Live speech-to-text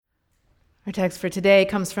Our text for today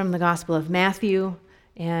comes from the Gospel of Matthew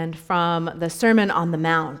and from the Sermon on the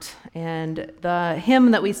Mount. And the hymn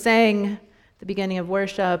that we sang at the beginning of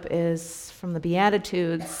worship is from the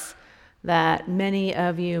Beatitudes that many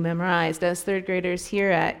of you memorized as third graders here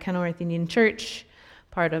at Kenilworth Union Church,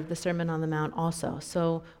 part of the Sermon on the Mount also.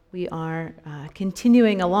 So we are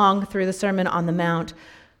continuing along through the Sermon on the Mount.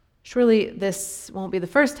 Surely this won't be the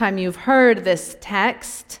first time you've heard this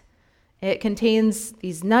text. It contains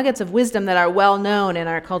these nuggets of wisdom that are well known in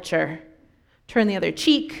our culture. Turn the other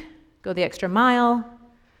cheek, go the extra mile,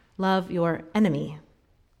 love your enemy.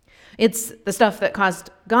 It's the stuff that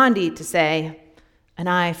caused Gandhi to say, an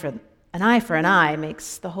eye for an eye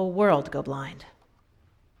makes the whole world go blind.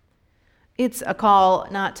 It's a call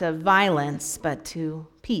not to violence, but to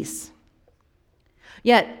peace.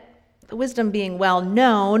 Yet, the wisdom being well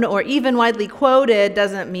known or even widely quoted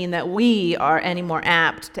doesn't mean that we are any more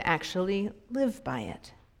apt to actually live by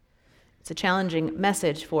it. It's a challenging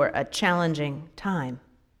message for a challenging time.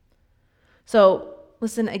 So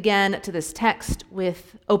listen again to this text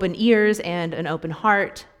with open ears and an open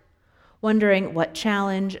heart, wondering what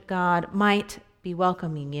challenge God might be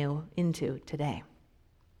welcoming you into today.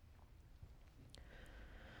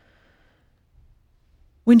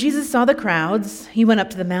 When Jesus saw the crowds, he went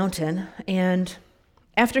up to the mountain, and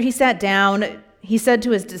after he sat down, he said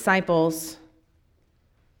to his disciples,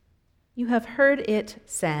 "You have heard it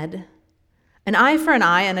said, an eye for an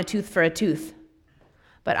eye and a tooth for a tooth.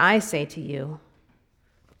 But I say to you,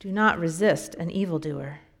 do not resist an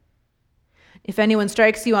evildoer. If anyone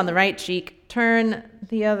strikes you on the right cheek, turn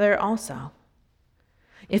the other also.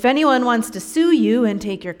 If anyone wants to sue you and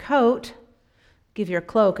take your coat, give your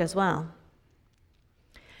cloak as well.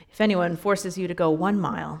 If anyone forces you to go 1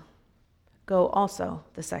 mile, go also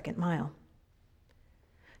the 2nd mile.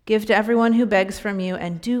 Give to everyone who begs from you,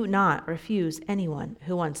 and do not refuse anyone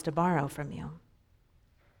who wants to borrow from you."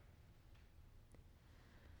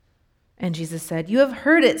 And Jesus said, "You have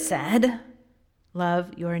heard it said,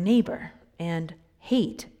 love your neighbor and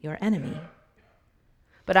hate your enemy.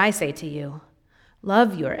 But I say to you,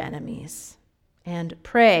 love your enemies and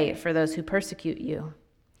pray for those who persecute you,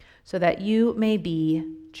 so that you may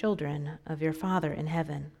be children of your Father in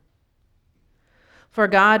heaven. For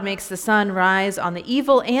God makes the sun rise on the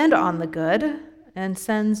evil and on the good, and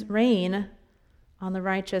sends rain on the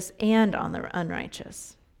righteous and on the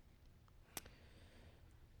unrighteous.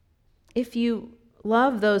 If you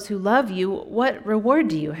love those who love you, what reward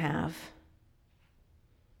do you have?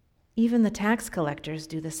 Even the tax collectors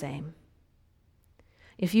do the same.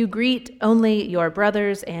 If you greet only your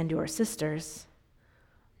brothers and your sisters,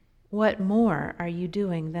 what more are you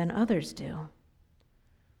doing than others do?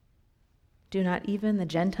 Do not even the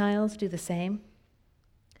Gentiles do the same?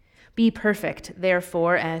 Be perfect,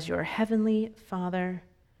 therefore, as your heavenly Father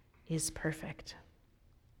is perfect."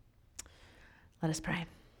 Let us pray.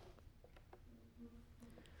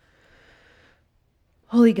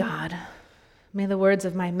 Holy God, may the words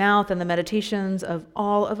of my mouth and the meditations of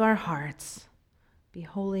all of our hearts be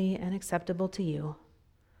holy and acceptable to you,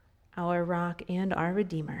 our rock and our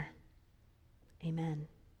Redeemer. Amen.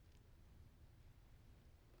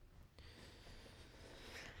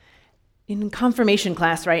 In confirmation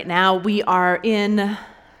class right now, we are in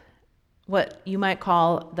what you might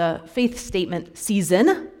call the faith statement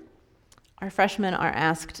season. Our freshmen are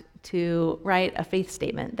asked to write a faith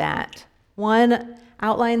statement that, one,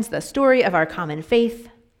 outlines the story of our common faith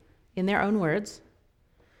in their own words,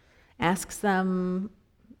 asks them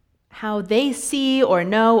how they see or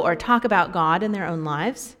know or talk about God in their own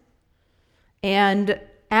lives, and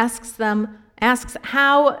asks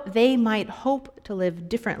how they might hope to live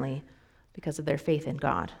differently because of their faith in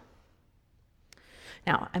God.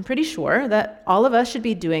 Now, I'm pretty sure that all of us should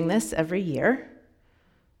be doing this every year.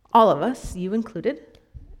 All of us, you included.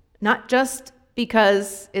 Not just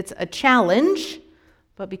because it's a challenge,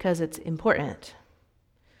 but because it's important.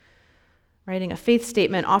 Writing a faith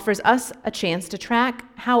statement offers us a chance to track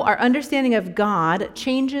how our understanding of God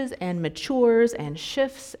changes and matures and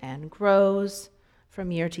shifts and grows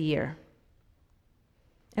from year to year.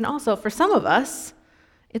 And also, for some of us,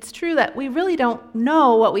 it's true that we really don't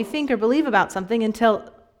know what we think or believe about something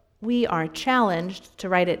until we are challenged to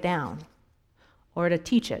write it down or to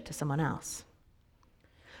teach it to someone else.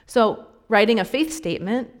 So, writing a faith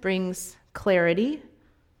statement brings clarity,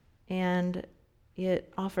 and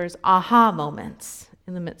it offers aha moments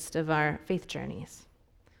in the midst of our faith journeys.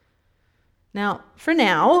 Now, for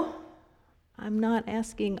now, I'm not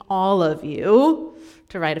asking all of you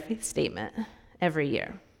to write a faith statement every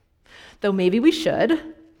year, though maybe we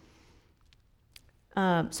should.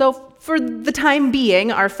 So for the time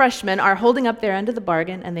being, our freshmen are holding up their end of the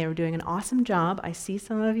bargain, and they are doing an awesome job. I see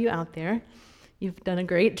some of you out there. You've done a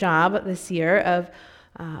great job this year of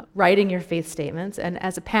writing your faith statements. And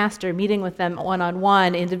as a pastor, meeting with them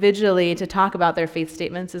one-on-one, individually, to talk about their faith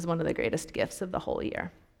statements is one of the greatest gifts of the whole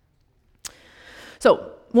year.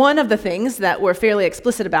 So one of the things that we're fairly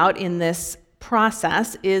explicit about in this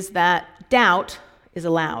process is that doubt is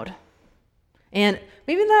allowed. And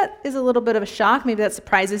maybe that is a little bit of a shock. Maybe that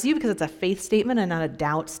surprises you because it's a faith statement and not a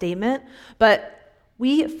doubt statement. But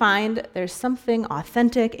we find there's something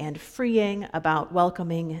authentic and freeing about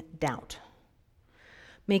welcoming doubt.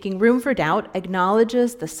 Making room for doubt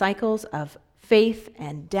acknowledges the cycles of faith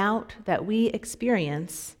and doubt that we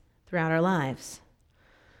experience throughout our lives.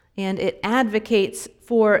 And it advocates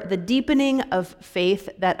for the deepening of faith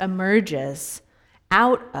that emerges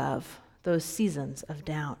out of those seasons of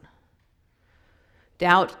doubt.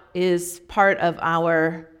 Doubt is part of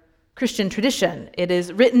our Christian tradition. It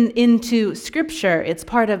is written into Scripture. It's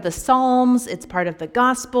part of the Psalms. It's part of the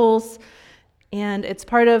Gospels. And it's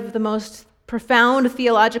part of the most profound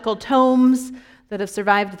theological tomes that have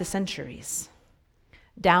survived the centuries.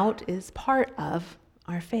 Doubt is part of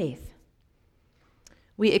our faith.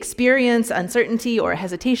 We experience uncertainty or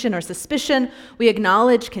hesitation or suspicion. We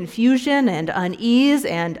acknowledge confusion and unease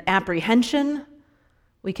and apprehension.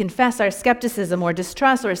 We confess our skepticism or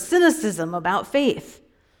distrust or cynicism about faith.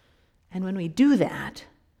 And when we do that,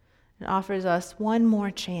 it offers us one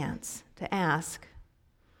more chance to ask,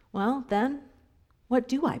 well, then, what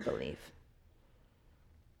do I believe?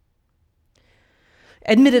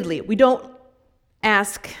 Admittedly, we don't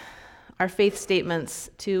ask our faith statements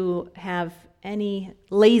to have any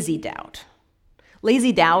lazy doubt.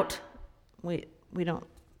 Lazy doubt, we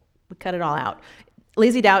cut it all out.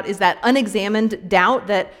 Lazy doubt is that unexamined doubt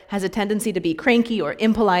that has a tendency to be cranky or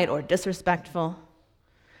impolite or disrespectful.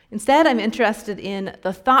 Instead, I'm interested in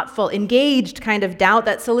the thoughtful, engaged kind of doubt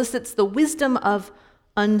that solicits the wisdom of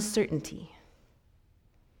uncertainty.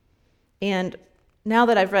 And now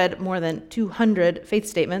that I've read more than 200 faith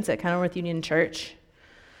statements at Kenilworth Union Church,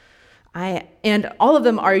 and all of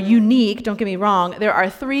them are unique, don't get me wrong, there are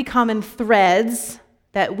 3 common threads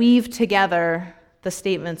that weave together the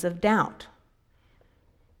statements of doubt.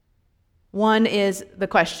 One is the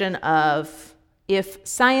question of if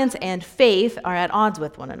science and faith are at odds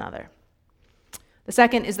with one another. The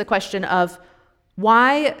second is the question of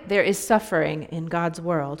why there is suffering in God's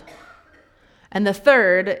world. And the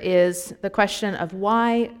third is the question of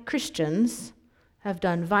why Christians have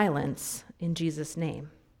done violence in Jesus'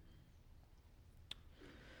 name.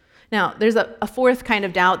 Now, there's a fourth kind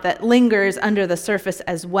of doubt that lingers under the surface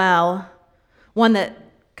as well, one that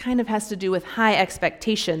kind of has to do with high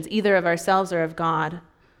expectations, either of ourselves or of God.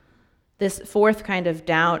 This fourth kind of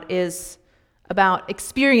doubt is about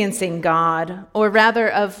experiencing God, or rather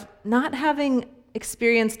of not having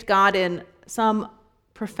experienced God in some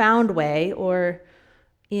profound way or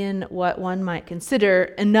in what one might consider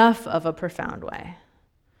enough of a profound way.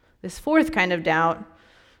 This fourth kind of doubt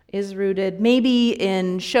is rooted maybe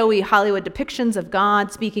in showy Hollywood depictions of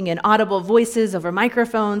God speaking in audible voices over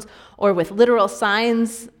microphones or with literal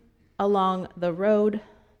signs along the road.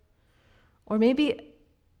 Or maybe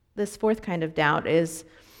this fourth kind of doubt is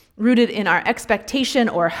rooted in our expectation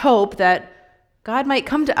or hope that God might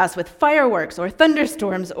come to us with fireworks or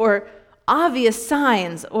thunderstorms or obvious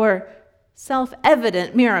signs or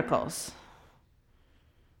self-evident miracles.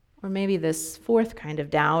 Or maybe this fourth kind of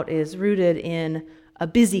doubt is rooted in a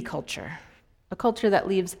busy culture, a culture that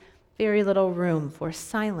leaves very little room for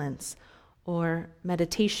silence or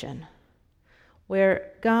meditation,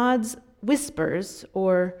 where God's whispers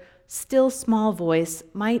or still small voice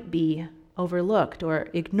might be overlooked or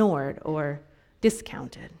ignored or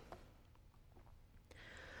discounted.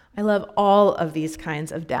 I love all of these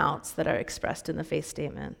kinds of doubts that are expressed in the faith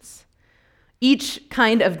statements. Each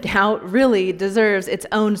kind of doubt really deserves its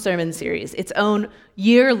own sermon series, its own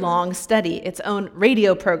year-long study, its own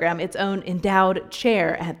radio program, its own endowed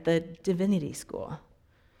chair at the divinity school.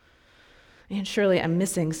 And surely I'm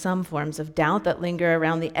missing some forms of doubt that linger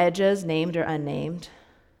around the edges, named or unnamed.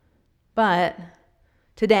 But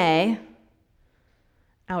today,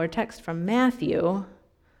 our text from Matthew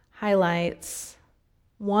highlights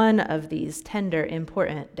one of these tender,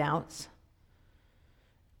 important doubts.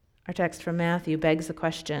 Our text from Matthew begs the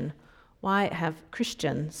question, why have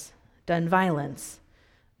Christians done violence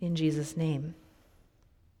in Jesus' name?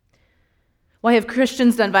 Why have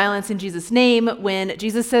Christians done violence in Jesus' name when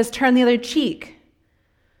Jesus says, turn the other cheek?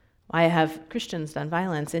 Why have Christians done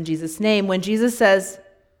violence in Jesus' name when Jesus says,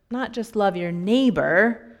 not just love your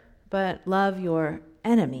neighbor, but love your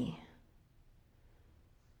enemy?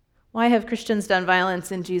 Why have Christians done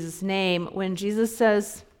violence in Jesus' name when Jesus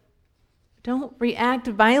says, don't react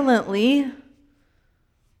violently?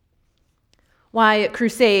 Why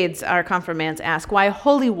crusades, our confirmands ask? Why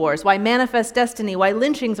holy wars? Why manifest destiny? Why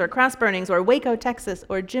lynchings or cross burnings or Waco, Texas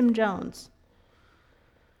or Jim Jones?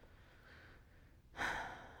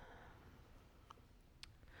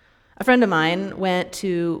 A friend of mine went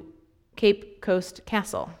to Cape Coast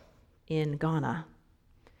Castle in Ghana.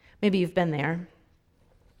 Maybe you've been there.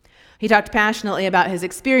 He talked passionately about his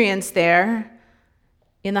experience there.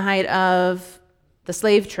 In the height of the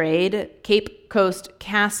slave trade, Cape Coast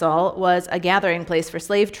Castle was a gathering place for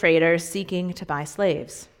slave traders seeking to buy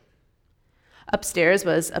slaves. Upstairs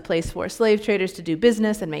was a place for slave traders to do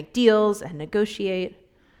business and make deals and negotiate.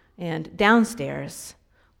 And downstairs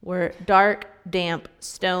were dark, damp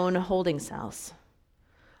stone holding cells,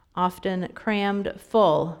 often crammed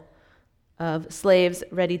full of slaves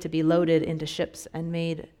ready to be loaded into ships and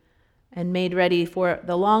made ready for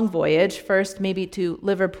the long voyage, first maybe to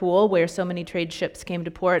Liverpool, where so many trade ships came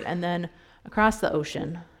to port, and then across the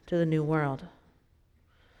ocean to the New World.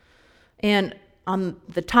 And on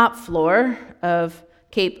the top floor of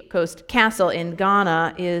Cape Coast Castle in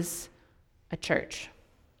Ghana is a church.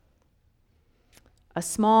 A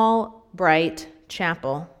small, bright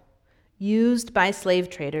chapel used by slave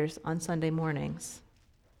traders on Sunday mornings.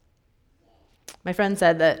 My friend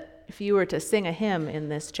said that if you were to sing a hymn in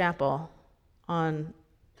this chapel on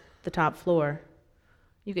the top floor,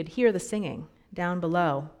 you could hear the singing down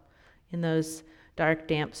below in those dark,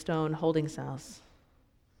 damp stone holding cells.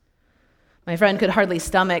 My friend could hardly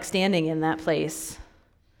stomach standing in that place,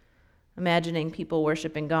 imagining people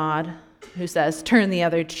worshiping God, who says, turn the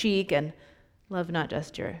other cheek and love not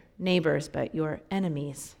just your neighbors, but your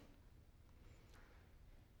enemies.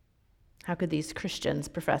 How could these Christians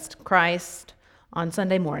profess Christ on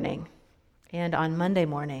Sunday morning and on Monday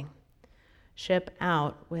morning ship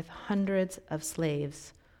out with hundreds of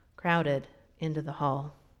slaves crowded into the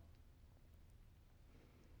hall?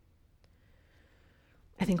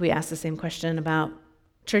 I think we asked the same question about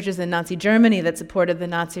churches in Nazi Germany that supported the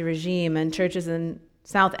Nazi regime and churches in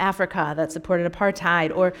South Africa that supported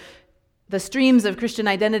apartheid, or the streams of Christian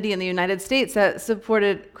identity in the United States that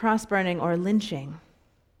supported cross-burning or lynching.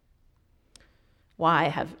 Why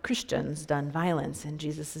have Christians done violence in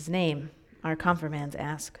Jesus' name? Our confirmands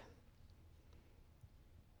ask.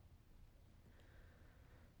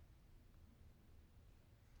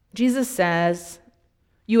 Jesus says,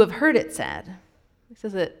 you have heard it said. He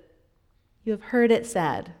says that you have heard it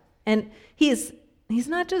said. And he's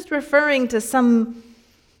not just referring to some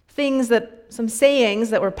sayings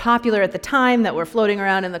that were popular at the time, that were floating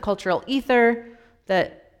around in the cultural ether,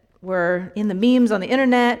 that were in the memes on the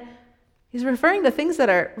internet. He's referring to things that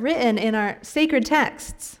are written in our sacred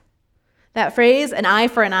texts. That phrase, an eye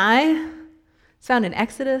for an eye, it's found in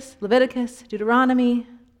Exodus, Leviticus, Deuteronomy.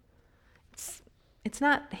 It's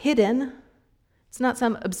not hidden. It's not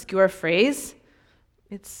some obscure phrase.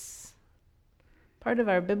 It's part of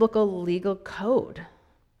our biblical legal code.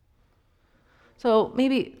 So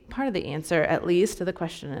maybe part of the answer, at least, to the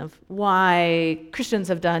question of why Christians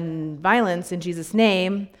have done violence in Jesus'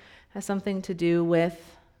 name has something to do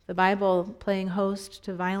with the Bible playing host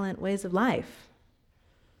to violent ways of life.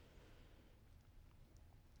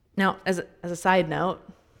 Now, as a side note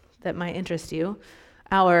that might interest you,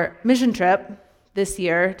 our mission trip this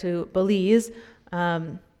year to Belize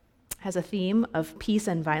has a theme of peace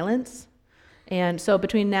and violence. And so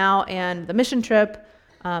between now and the mission trip,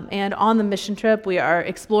 and on the mission trip, we are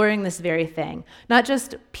exploring this very thing. Not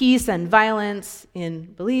just peace and violence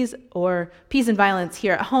in Belize, or peace and violence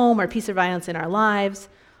here at home, or peace or violence in our lives,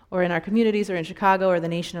 or in our communities, or in Chicago, or the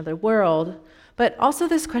nation or the world, but also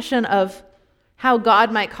this question of how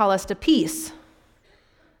God might call us to peace,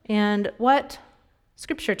 and what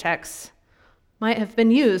scripture texts might have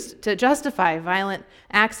been used to justify violent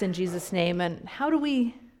acts in Jesus' name, and how do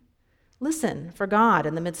we listen for God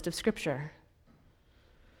in the midst of scripture?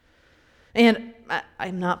 And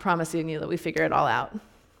I'm not promising you that we figure it all out.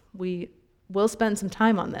 We will spend some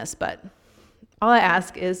time on this, but all I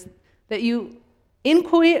ask is that you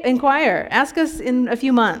inquire. Ask us in a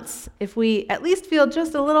few months if we at least feel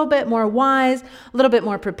just a little bit more wise, a little bit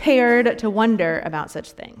more prepared to wonder about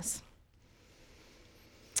such things.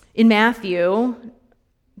 In Matthew,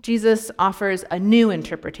 Jesus offers a new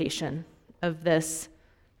interpretation of these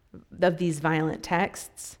violent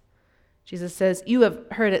texts. Jesus says, you have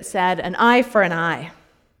heard it said, an eye for an eye.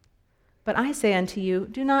 But I say unto you,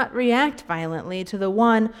 do not react violently to the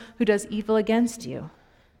one who does evil against you.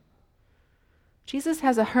 Jesus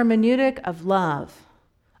has a hermeneutic of love,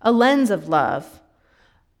 a lens of love,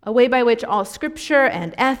 a way by which all scripture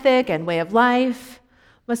and ethic and way of life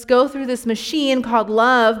must go through this machine called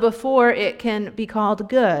love before it can be called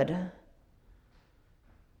good.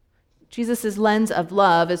 Jesus' lens of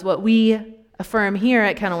love is what we affirm here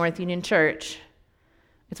at Kenilworth Union Church.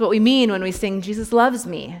 It's what we mean when we sing, "Jesus loves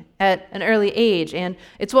me," at an early age. And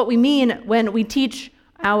it's what we mean when we teach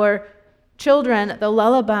our children the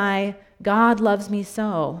lullaby, "God loves me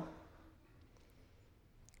so."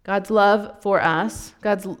 God's love for us,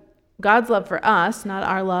 God's love for us, not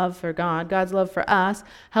our love for God, God's love for us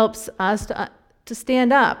helps us to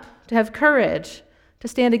stand up, to have courage, to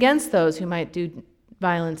stand against those who might do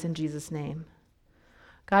violence in Jesus' name.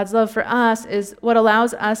 God's love for us is what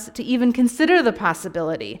allows us to even consider the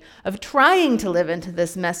possibility of trying to live into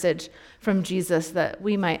this message from Jesus that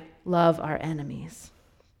we might love our enemies.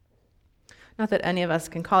 Not that any of us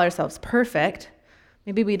can call ourselves perfect.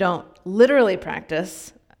 Maybe we don't literally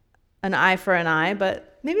practice an eye for an eye,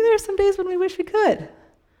 but maybe there are some days when we wish we could.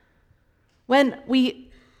 When we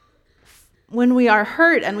are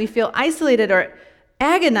hurt and we feel isolated or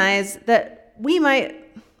agonized, that we might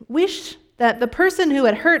wish that the person who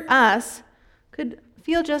had hurt us could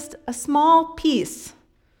feel just a small piece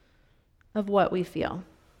of what we feel.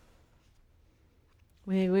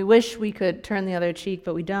 We wish we could turn the other cheek,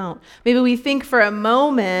 but we don't. Maybe we think for a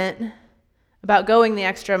moment about going the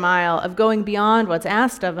extra mile, of going beyond what's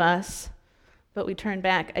asked of us, but we turn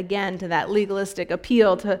back again to that legalistic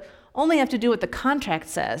appeal to only have to do what the contract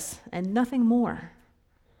says and nothing more.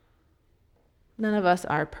 None of us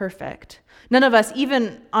are perfect. None of us,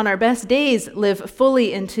 even on our best days, live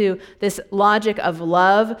fully into this logic of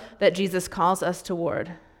love that Jesus calls us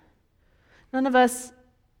toward. None of us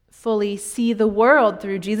fully see the world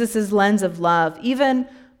through Jesus' lens of love, even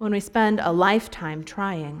when we spend a lifetime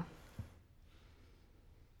trying.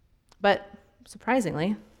 But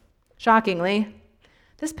surprisingly, shockingly,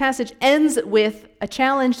 this passage ends with a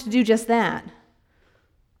challenge to do just that.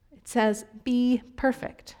 It says, "Be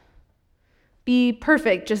perfect. Be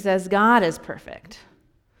perfect just as God is perfect."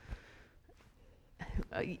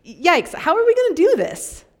 Yikes, how are we going to do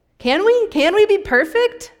this? Can we? Can we be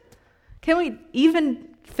perfect? Can we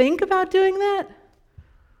even think about doing that?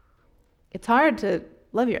 It's hard to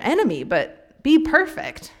love your enemy, but be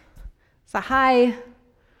perfect. That's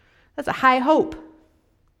a high hope.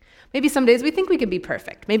 Maybe some days we think we can be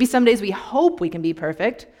perfect. Maybe some days we hope we can be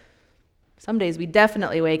perfect. Some days we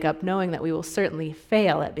definitely wake up knowing that we will certainly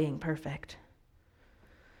fail at being perfect.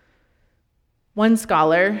 One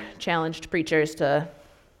scholar challenged preachers to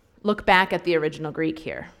look back at the original Greek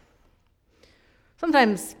here.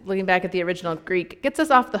 Sometimes looking back at the original Greek gets us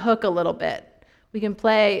off the hook a little bit. We can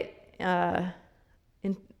play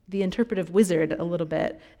in the interpretive wizard a little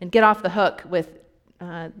bit and get off the hook with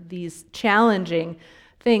these challenging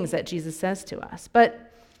things that Jesus says to us.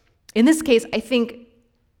 But in this case, I think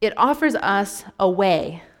it offers us a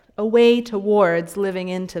way towards living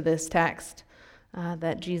into this text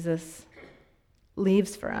that Jesus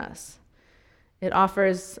leaves for us. It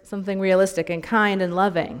offers something realistic and kind and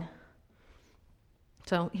loving.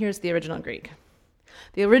 So here's the original Greek.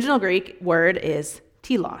 The original Greek word is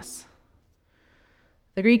telos.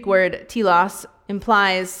 The Greek word telos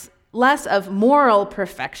implies less of moral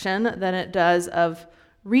perfection than it does of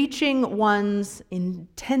reaching one's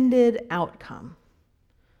intended outcome.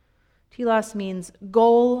 Telos means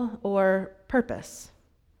goal or purpose.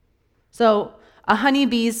 So a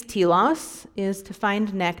honeybee's telos is to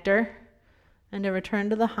find nectar and to return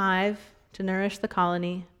to the hive to nourish the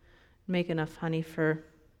colony and make enough honey to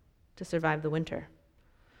survive the winter.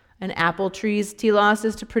 An apple tree's telos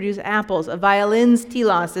is to produce apples. A violin's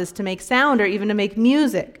telos is to make sound or even to make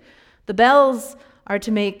music. The bells are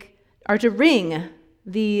to ring.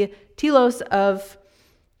 The telos of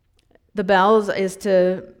the bells is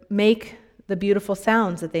to make the beautiful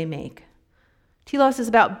sounds that they make. Telos is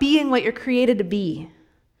about being what you're created to be.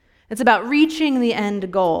 It's about reaching the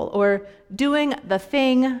end goal or doing the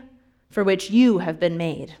thing for which you have been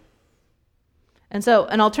made. And so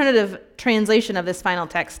an alternative translation of this final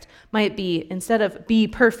text might be, instead of be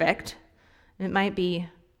perfect, it might be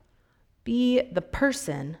the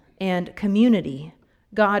person and community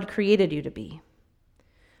God created you to be.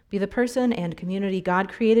 Be the person and community God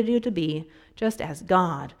created you to be, just as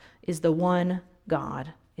God is the one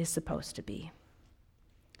God is supposed to be.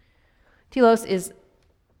 Telos is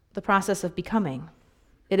the process of becoming.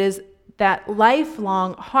 It is that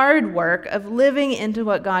lifelong hard work of living into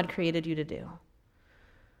what God created you to do.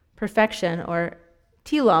 Perfection, or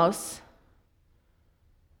telos,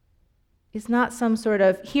 is not some sort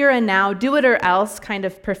of here and now, do it or else kind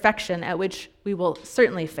of perfection at which we will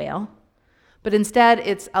certainly fail, but instead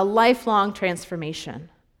it's a lifelong transformation,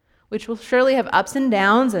 which will surely have ups and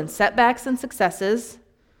downs and setbacks and successes,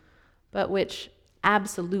 but which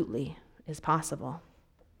absolutely is possible.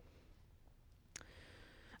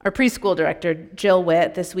 Our preschool director, Jill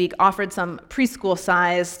Witt, this week offered some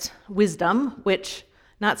preschool-sized wisdom, which,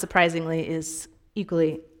 not surprisingly, is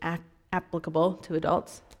equally applicable to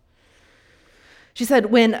adults. She said,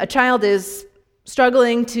 when a child is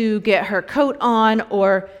struggling to get her coat on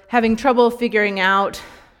or having trouble figuring out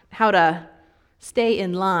how to stay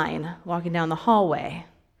in line walking down the hallway,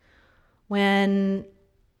 when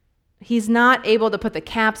he's not able to put the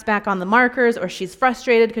caps back on the markers, or she's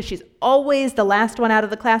frustrated because she's always the last one out of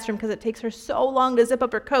the classroom because it takes her so long to zip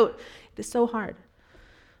up her coat. It is so hard.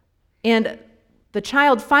 And the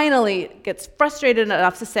child finally gets frustrated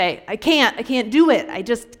enough to say, I can't do it. I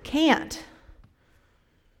just can't.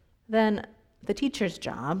 Then the teacher's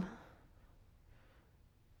job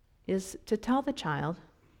is to tell the child,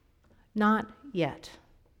 not yet.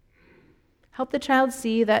 Help the child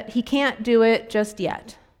see that he can't do it just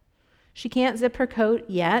yet. She can't zip her coat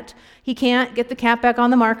yet. He can't get the cap back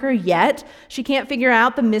on the marker yet. She can't figure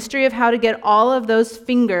out the mystery of how to get all of those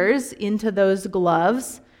fingers into those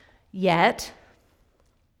gloves yet.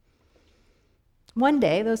 One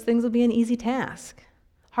day, those things will be an easy task,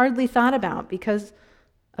 hardly thought about because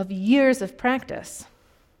of years of practice.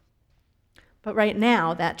 But right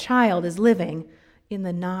now, that child is living in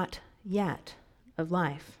the not yet of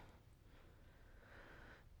life.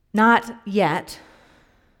 Not yet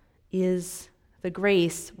is the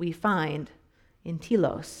grace we find in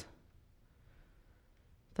telos.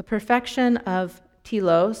 The perfection of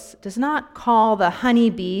telos does not call the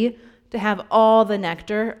honeybee to have all the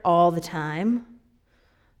nectar all the time.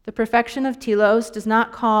 The perfection of telos does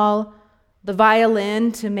not call the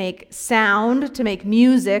violin to make sound, to make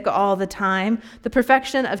music all the time. The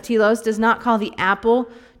perfection of telos does not call the apple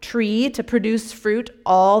tree to produce fruit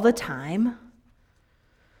all the time.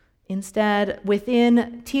 Instead,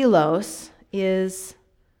 within telos is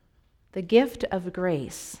the gift of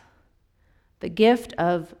grace, the gift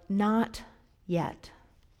of not yet.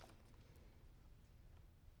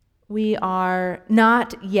 We are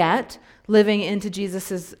not yet living into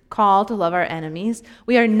Jesus' call to love our enemies.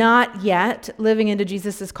 We are not yet living into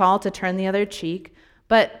Jesus' call to turn the other cheek,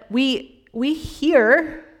 but we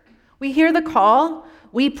hear the call,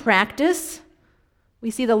 we practice. We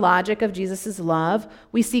see the logic of Jesus' love.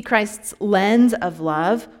 We see Christ's lens of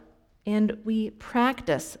love, and we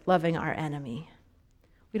practice loving our enemy.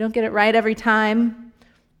 We don't get it right every time,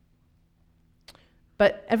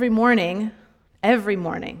 but every morning,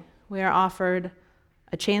 we are offered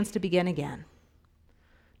a chance to begin again,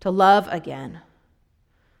 to love again,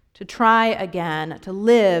 to try again, to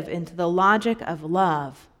live into the logic of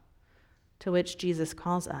love to which Jesus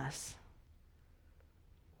calls us.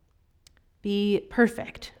 Be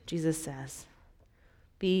perfect, Jesus says.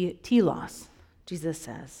 Be telos, Jesus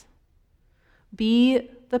says. Be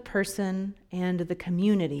the person and the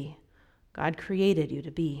community God created you to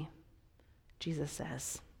be, Jesus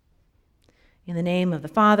says. In the name of the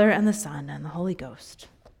Father, and the Son, and the Holy Ghost.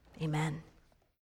 Amen.